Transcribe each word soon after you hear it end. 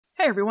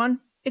Hey everyone,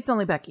 it's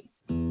only Becky.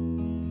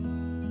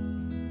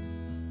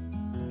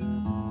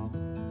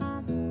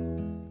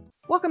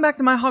 Welcome back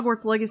to my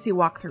Hogwarts Legacy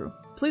walkthrough.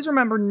 Please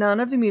remember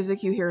none of the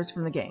music you hear is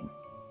from the game.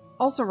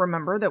 Also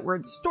remember that we're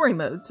in story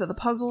mode, so the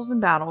puzzles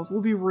and battles will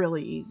be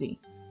really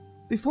easy.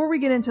 Before we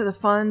get into the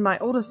fun, my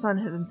oldest son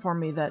has informed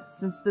me that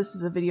since this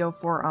is a video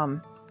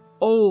for,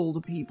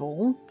 old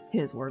people,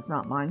 his words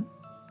not mine,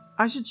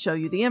 I should show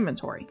you the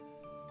inventory.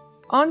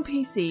 On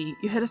PC,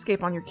 you hit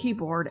escape on your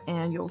keyboard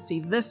and you'll see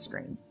this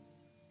screen.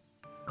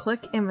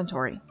 Click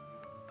Inventory.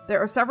 There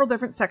are several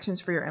different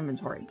sections for your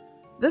inventory.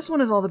 This one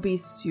is all the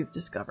beasts you've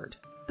discovered.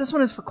 This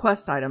one is for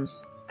quest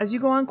items. As you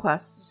go on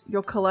quests,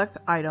 you'll collect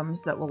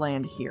items that will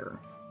land here.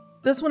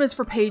 This one is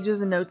for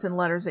pages and notes and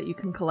letters that you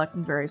can collect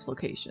in various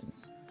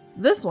locations.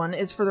 This one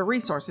is for the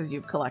resources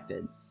you've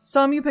collected.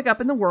 Some you pick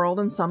up in the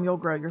world and some you'll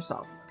grow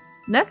yourself.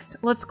 Next,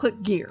 let's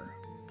click Gear.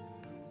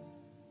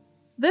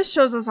 This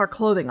shows us our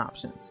clothing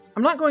options.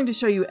 I'm not going to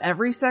show you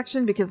every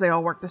section because they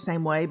all work the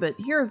same way, but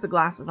here's the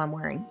glasses I'm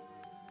wearing.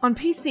 On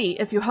PC,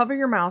 if you hover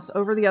your mouse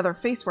over the other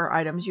faceware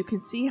items, you can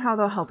see how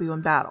they'll help you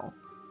in battle.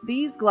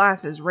 These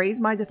glasses raise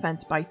my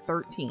defense by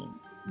 13.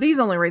 These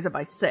only raise it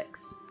by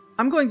 6.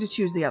 I'm going to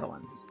choose the other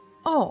ones.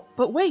 Oh,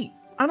 but wait,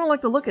 I don't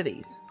like the look of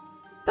these.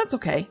 That's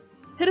okay.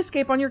 Hit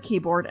escape on your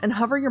keyboard and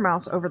hover your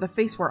mouse over the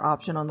faceware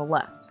option on the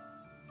left.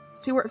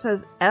 See where it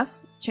says F,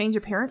 change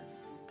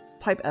appearance?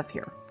 Type F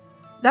here.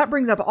 That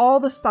brings up all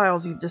the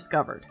styles you've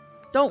discovered.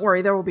 Don't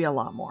worry, there will be a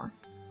lot more.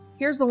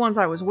 Here's the ones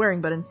I was wearing,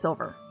 but in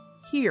silver.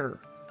 Here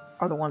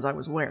are the ones I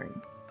was wearing.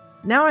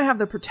 Now I have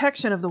the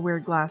protection of the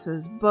weird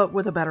glasses, but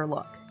with a better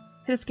look.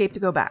 Hit escape to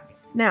go back.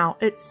 Now,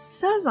 it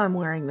says I'm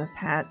wearing this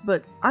hat,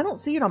 but I don't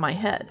see it on my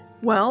head.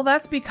 Well,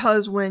 that's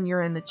because when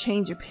you're in the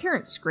change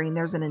appearance screen,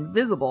 there's an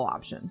invisible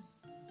option.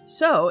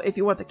 So, if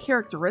you want the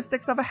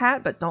characteristics of a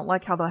hat, but don't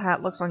like how the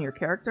hat looks on your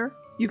character,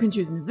 you can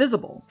choose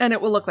invisible, and it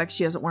will look like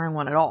she isn't wearing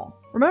one at all.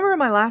 Remember in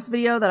my last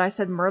video that I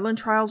said Merlin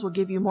trials will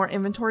give you more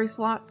inventory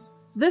slots?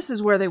 This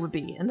is where they would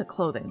be, in the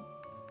clothing.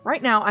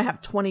 Right now, I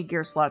have 20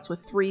 gear slots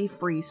with 3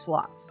 free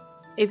slots.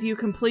 If you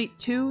complete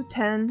 2,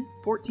 10,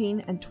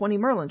 14, and 20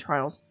 Merlin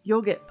trials,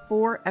 you'll get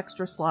 4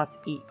 extra slots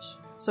each.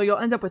 So you'll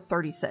end up with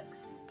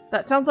 36.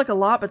 That sounds like a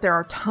lot, but there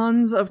are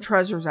tons of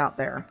treasures out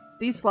there.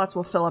 These slots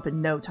will fill up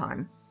in no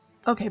time.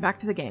 Okay, back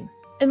to the game.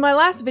 In my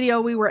last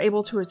video, we were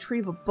able to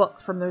retrieve a book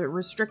from the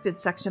restricted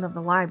section of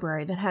the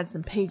library that had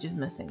some pages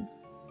missing.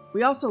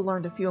 We also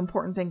learned a few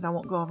important things I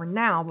won't go over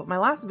now, but my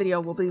last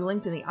video will be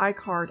linked in the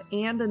iCard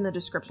and in the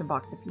description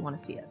box if you want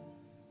to see it.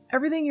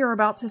 Everything you're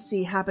about to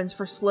see happens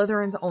for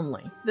Slytherins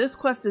only. This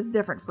quest is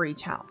different for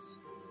each house.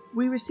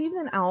 We received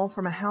an owl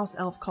from a house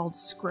elf called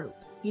Scrope.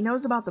 He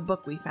knows about the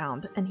book we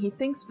found, and he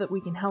thinks that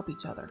we can help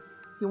each other.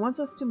 He wants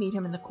us to meet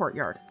him in the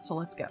courtyard, so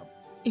let's go.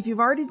 If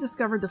you've already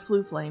discovered the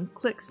Floo Flame,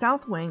 click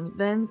South Wing,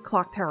 then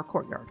Clock Tower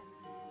Courtyard.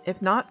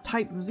 If not,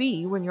 type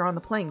V when you're on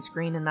the playing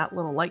screen and that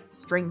little light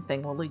string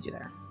thing will lead you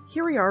there.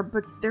 Here we are,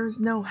 but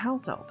there's no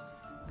house elf.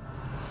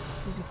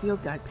 There's a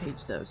field guide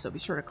page though, so be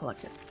sure to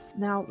collect it.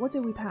 Now, what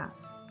did we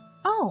pass?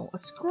 Oh, a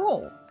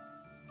scroll!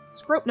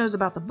 Scrope knows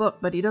about the book,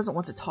 but he doesn't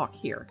want to talk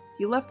here.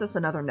 He left us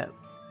another note.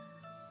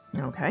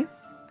 Okay.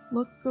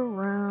 Look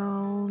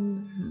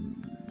around...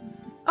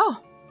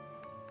 Oh!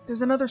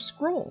 There's another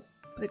scroll,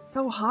 but it's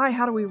so high,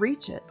 how do we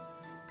reach it?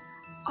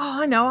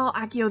 Oh, I know, I'll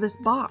Accio this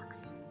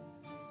box.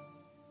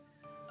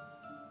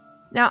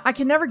 Now, I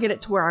can never get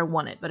it to where I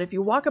want it, but if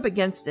you walk up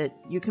against it,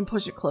 you can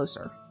push it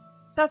closer.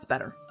 That's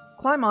better.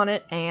 Climb on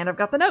it, and I've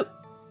got the note.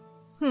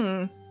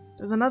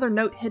 There's another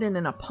note hidden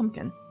in a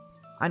pumpkin.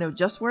 I know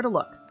just where to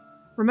look.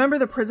 Remember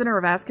the Prisoner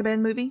of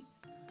Azkaban movie?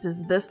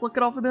 Does this look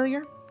at all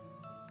familiar?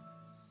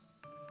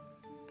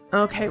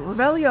 Okay,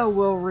 Revelio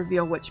will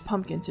reveal which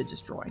pumpkin to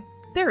destroy.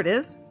 There it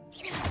is.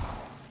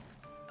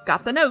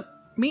 Got the note.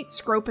 Meet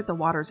Scrope at the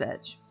water's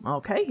edge.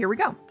 Okay, here we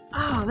go.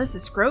 Ah, this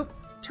is Scrope.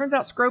 Turns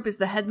out Scrope is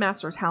the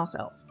headmaster's house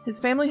elf. His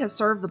family has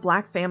served the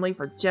Black family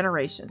for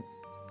generations,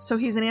 so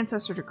he's an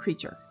ancestor to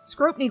Creature.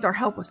 Scrope needs our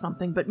help with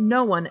something, but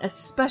no one,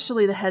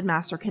 especially the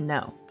headmaster, can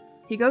know.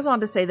 He goes on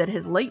to say that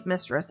his late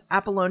mistress,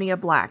 Apollonia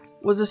Black,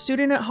 was a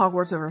student at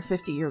Hogwarts over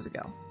 50 years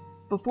ago.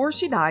 Before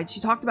she died, she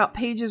talked about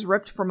pages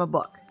ripped from a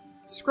book.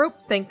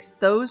 Scrope thinks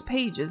those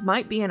pages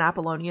might be in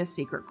Apollonia's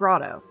secret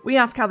grotto. We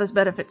ask how this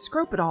benefits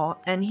Scrope at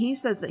all, and he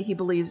says that he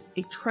believes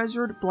a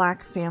treasured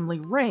Black family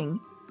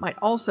ring might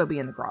also be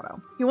in the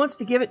grotto. He wants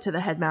to give it to the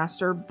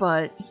headmaster,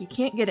 but he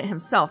can't get it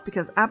himself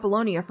because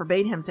Apollonia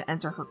forbade him to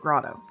enter her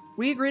grotto.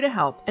 We agree to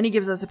help, and he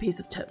gives us a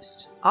piece of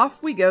toast.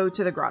 Off we go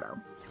to the grotto.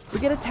 We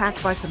get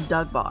attacked by some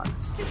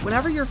Dugbogs.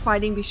 Whenever you're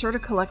fighting, be sure to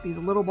collect these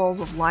little balls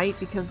of light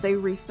because they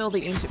refill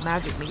the ancient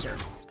magic meter.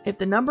 If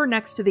the number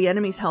next to the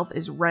enemy's health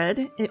is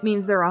red, it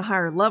means they're a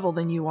higher level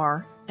than you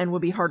are and will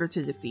be harder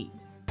to defeat.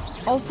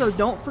 Also,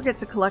 don't forget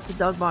to collect the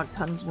Dugbog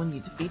tongues when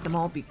you defeat them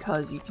all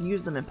because you can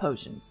use them in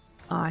potions.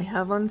 I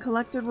have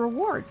uncollected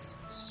rewards.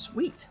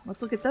 Sweet,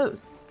 let's look at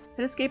those.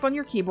 Hit escape on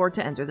your keyboard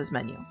to enter this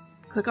menu.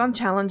 Click on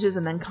challenges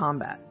and then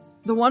combat.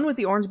 The one with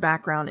the orange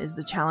background is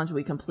the challenge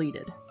we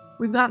completed.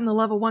 We've gotten the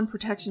level 1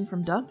 protection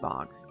from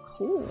Dugbogs.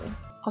 Cool.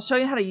 I'll show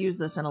you how to use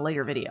this in a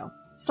later video.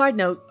 Side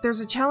note, there's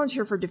a challenge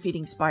here for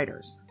defeating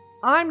spiders.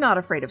 I'm not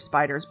afraid of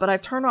spiders, but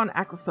I've turned on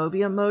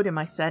acrophobia mode in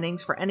my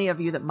settings for any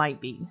of you that might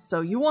be,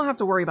 so you won't have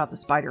to worry about the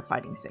spider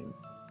fighting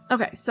scenes.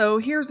 Okay, so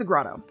here's the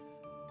grotto.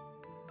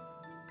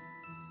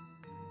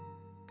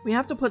 We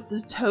have to put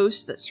the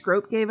toast that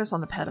Scrope gave us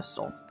on the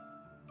pedestal.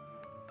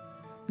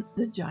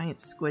 The giant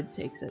squid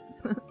takes it.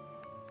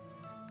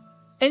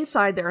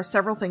 Inside, there are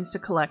several things to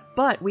collect,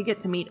 but we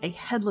get to meet a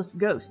headless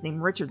ghost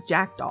named Richard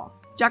Jackdaw.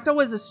 Jackdaw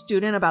was a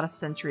student about a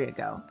century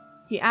ago.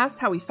 He asks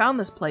how he found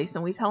this place,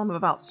 and we tell him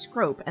about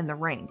Scrope and the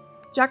ring.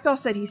 Jackdaw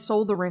said he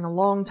sold the ring a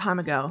long time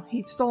ago.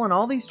 He'd stolen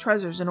all these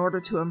treasures in order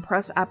to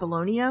impress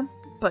Apollonia,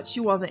 but she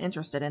wasn't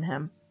interested in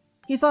him.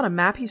 He thought a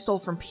map he stole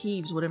from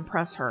Peeves would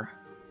impress her.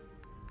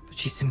 But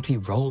she simply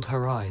rolled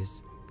her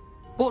eyes.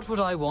 What would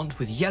I want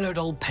with yellowed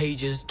old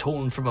pages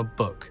torn from a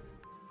book?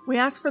 We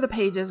asked for the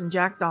pages, and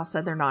Jackdaw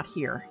said they're not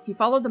here. He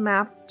followed the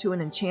map to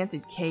an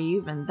enchanted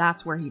cave, and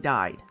that's where he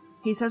died.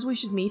 He says we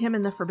should meet him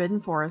in the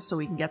Forbidden Forest so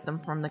we can get them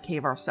from the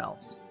cave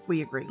ourselves.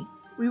 We agree.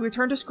 We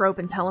return to Scrope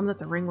and tell him that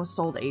the ring was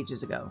sold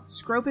ages ago.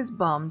 Scrope is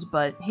bummed,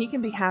 but he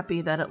can be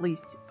happy that at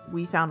least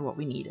we found what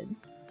we needed.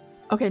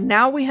 Okay,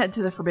 now we head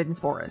to the Forbidden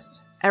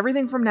Forest.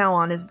 Everything from now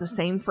on is the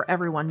same for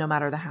everyone, no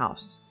matter the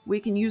house.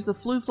 We can use the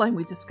flue flame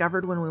we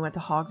discovered when we went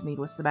to Hogsmeade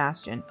with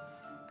Sebastian.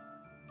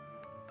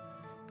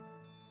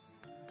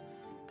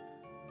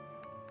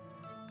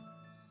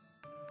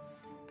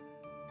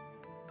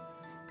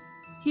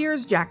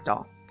 Here's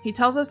Jackdaw. He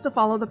tells us to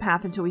follow the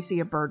path until we see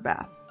a bird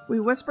bath. We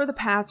whisper the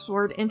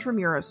password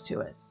intramuros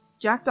to it.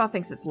 Jackdaw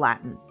thinks it's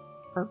Latin,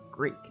 or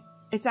Greek.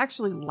 It's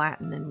actually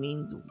Latin and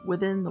means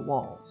within the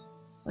walls,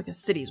 like a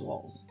city's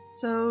walls.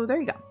 So there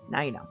you go,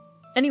 now you know.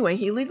 Anyway,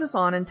 he leads us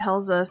on and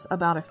tells us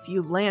about a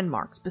few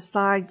landmarks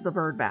besides the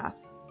bird bath.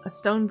 A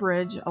stone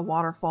bridge, a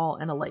waterfall,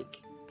 and a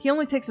lake. He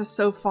only takes us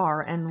so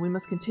far and we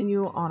must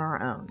continue on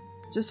our own.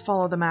 Just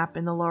follow the map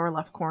in the lower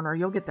left corner,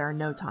 you'll get there in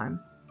no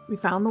time. We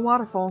found the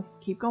waterfall.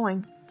 Keep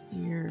going.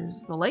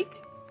 Here's the lake.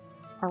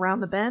 Around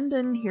the bend,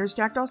 and here's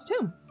Jackdaw's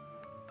tomb.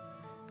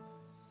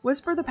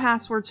 Whisper the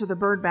password to the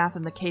bird bath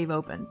and the cave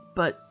opens,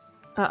 but...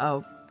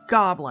 uh-oh.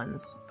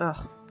 Goblins.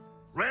 Ugh.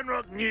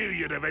 Ranrock knew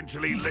you'd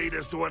eventually lead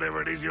us to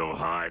whatever it is you're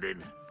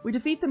hiding. We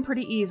defeat them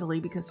pretty easily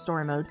because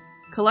story mode.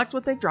 Collect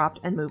what they've dropped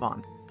and move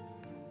on.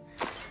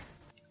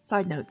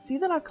 Side note, see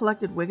that I've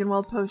collected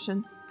Wiggenweld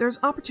potion?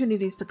 There's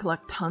opportunities to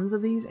collect tons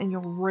of these and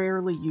you'll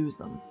rarely use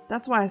them.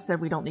 That's why I said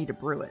we don't need to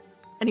brew it.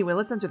 Anyway,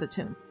 let's enter the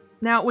tomb.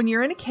 Now, when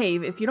you're in a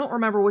cave, if you don't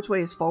remember which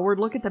way is forward,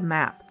 look at the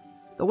map.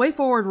 The way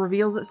forward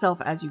reveals itself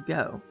as you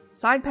go.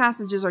 Side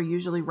passages are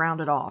usually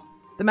rounded off.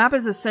 The map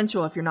is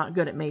essential if you're not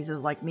good at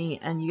mazes like me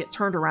and you get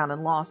turned around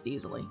and lost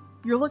easily.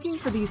 You're looking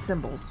for these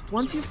symbols.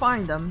 Once you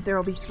find them, there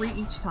will be 3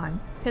 each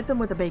time. Hit them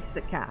with a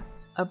basic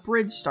cast. A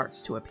bridge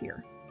starts to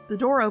appear. The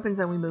door opens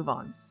and we move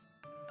on.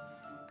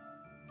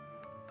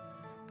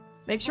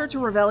 Make sure to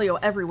Revelio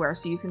everywhere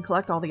so you can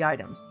collect all the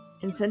items.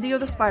 Incendio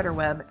the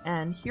spiderweb,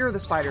 and here are the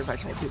spiders I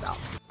told you about.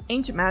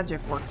 Ancient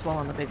magic works well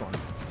on the big ones.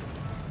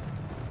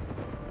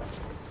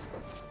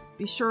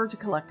 Be sure to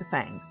collect the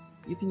fangs.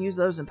 You can use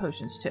those in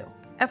potions too.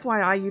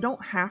 FYI, you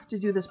don't have to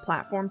do this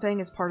platform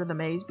thing as part of the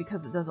maze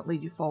because it doesn't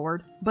lead you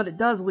forward, but it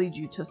does lead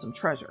you to some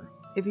treasure.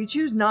 If you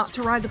choose not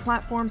to ride the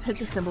platforms, hit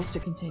the symbols to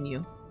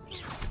continue.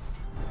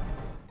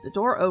 The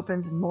door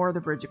opens and more of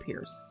the bridge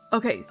appears.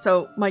 Okay,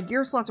 so my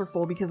gear slots are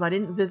full because I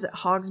didn't visit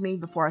Hogsmeade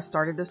before I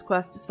started this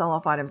quest to sell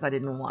off items I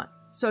didn't want.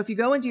 So if you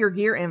go into your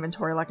gear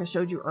inventory like I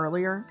showed you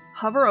earlier,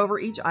 hover over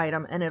each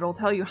item and it'll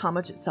tell you how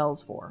much it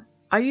sells for.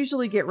 I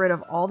usually get rid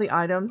of all the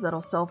items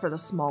that'll sell for the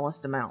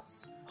smallest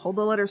amounts. Hold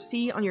the letter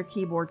C on your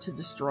keyboard to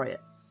destroy it.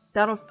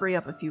 That'll free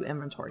up a few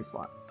inventory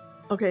slots.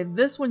 Okay,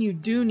 this one you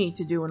do need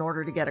to do in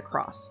order to get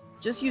across.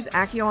 Just use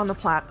Accio on the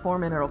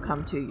platform and it'll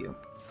come to you.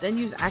 Then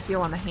use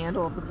Accio on the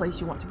handle of the place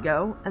you want to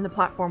go, and the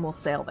platform will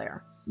sail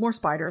there. More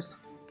spiders.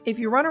 If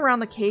you run around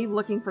the cave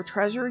looking for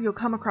treasure, you'll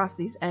come across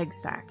these egg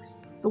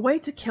sacs. The way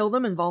to kill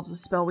them involves a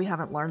spell we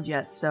haven't learned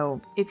yet, so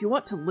if you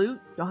want to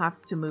loot, you'll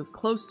have to move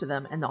close to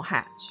them and they'll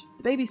hatch.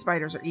 The baby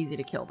spiders are easy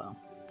to kill though.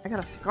 I got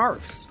a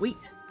scarf,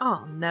 sweet.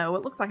 Oh no,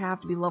 it looks like I have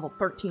to be level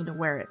 13 to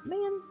wear it.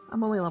 Man,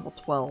 I'm only level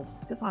 12.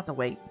 Guess I'll have to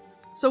wait.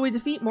 So we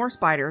defeat more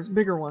spiders,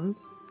 bigger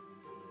ones.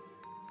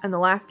 And the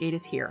last gate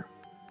is here.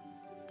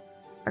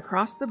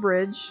 Across the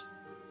bridge,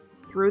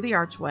 through the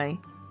archway,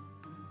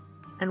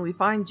 and we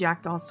find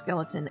Jackdaw's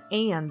skeleton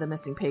and the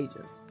missing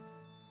pages.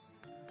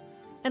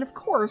 And of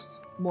course,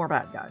 more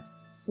bad guys.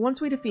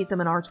 Once we defeat them,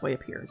 an archway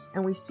appears,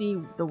 and we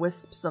see the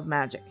wisps of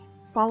magic.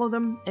 Follow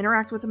them,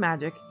 interact with the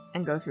magic,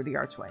 and go through the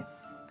archway.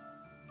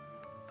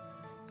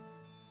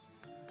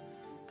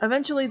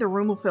 Eventually, the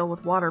room will fill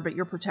with water, but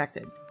you're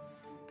protected.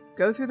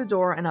 Go through the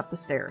door and up the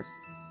stairs.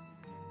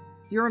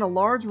 You're in a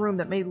large room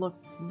that may look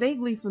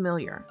vaguely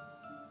familiar.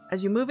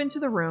 As you move into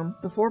the room,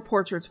 the 4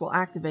 portraits will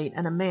activate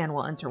and a man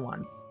will enter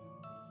one.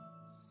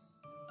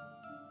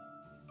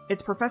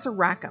 It's Professor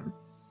Rackham,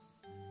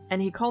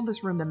 and he called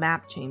this room the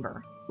Map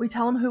Chamber. We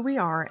tell him who we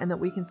are and that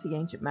we can see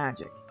ancient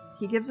magic.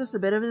 He gives us a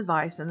bit of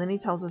advice and then he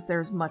tells us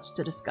there's much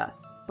to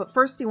discuss. But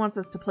first he wants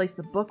us to place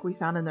the book we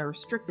found in the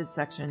restricted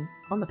section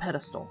on the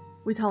pedestal.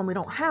 We tell him we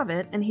don't have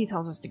it and he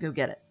tells us to go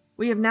get it.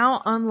 We have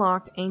now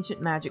unlocked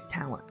ancient magic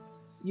talents.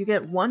 You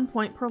get 1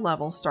 point per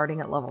level starting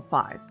at level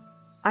 5.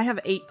 I have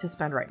 8 to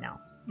spend right now.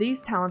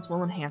 These talents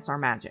will enhance our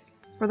magic.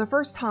 For the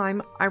first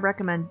time, I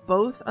recommend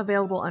both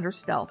available under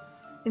stealth,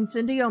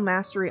 Incendio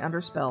Mastery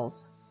under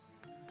spells,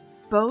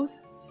 both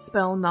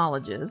spell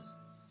knowledges,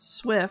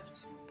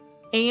 Swift,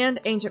 and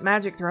Ancient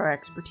Magic Throw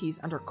expertise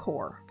under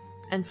core,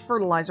 and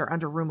Fertilizer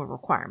under room of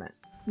requirement.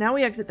 Now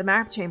we exit the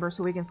map chamber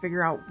so we can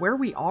figure out where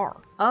we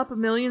are. Up a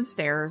million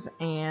stairs,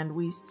 and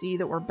we see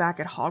that we're back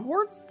at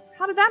Hogwarts?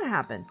 How did that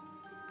happen?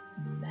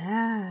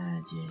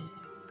 Magic.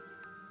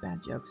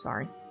 Bad joke,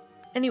 sorry.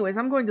 Anyways,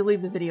 I'm going to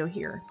leave the video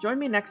here. Join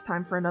me next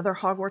time for another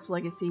Hogwarts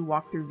Legacy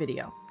walkthrough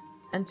video.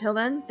 Until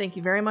then, thank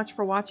you very much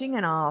for watching,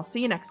 and I'll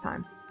see you next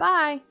time.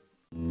 Bye!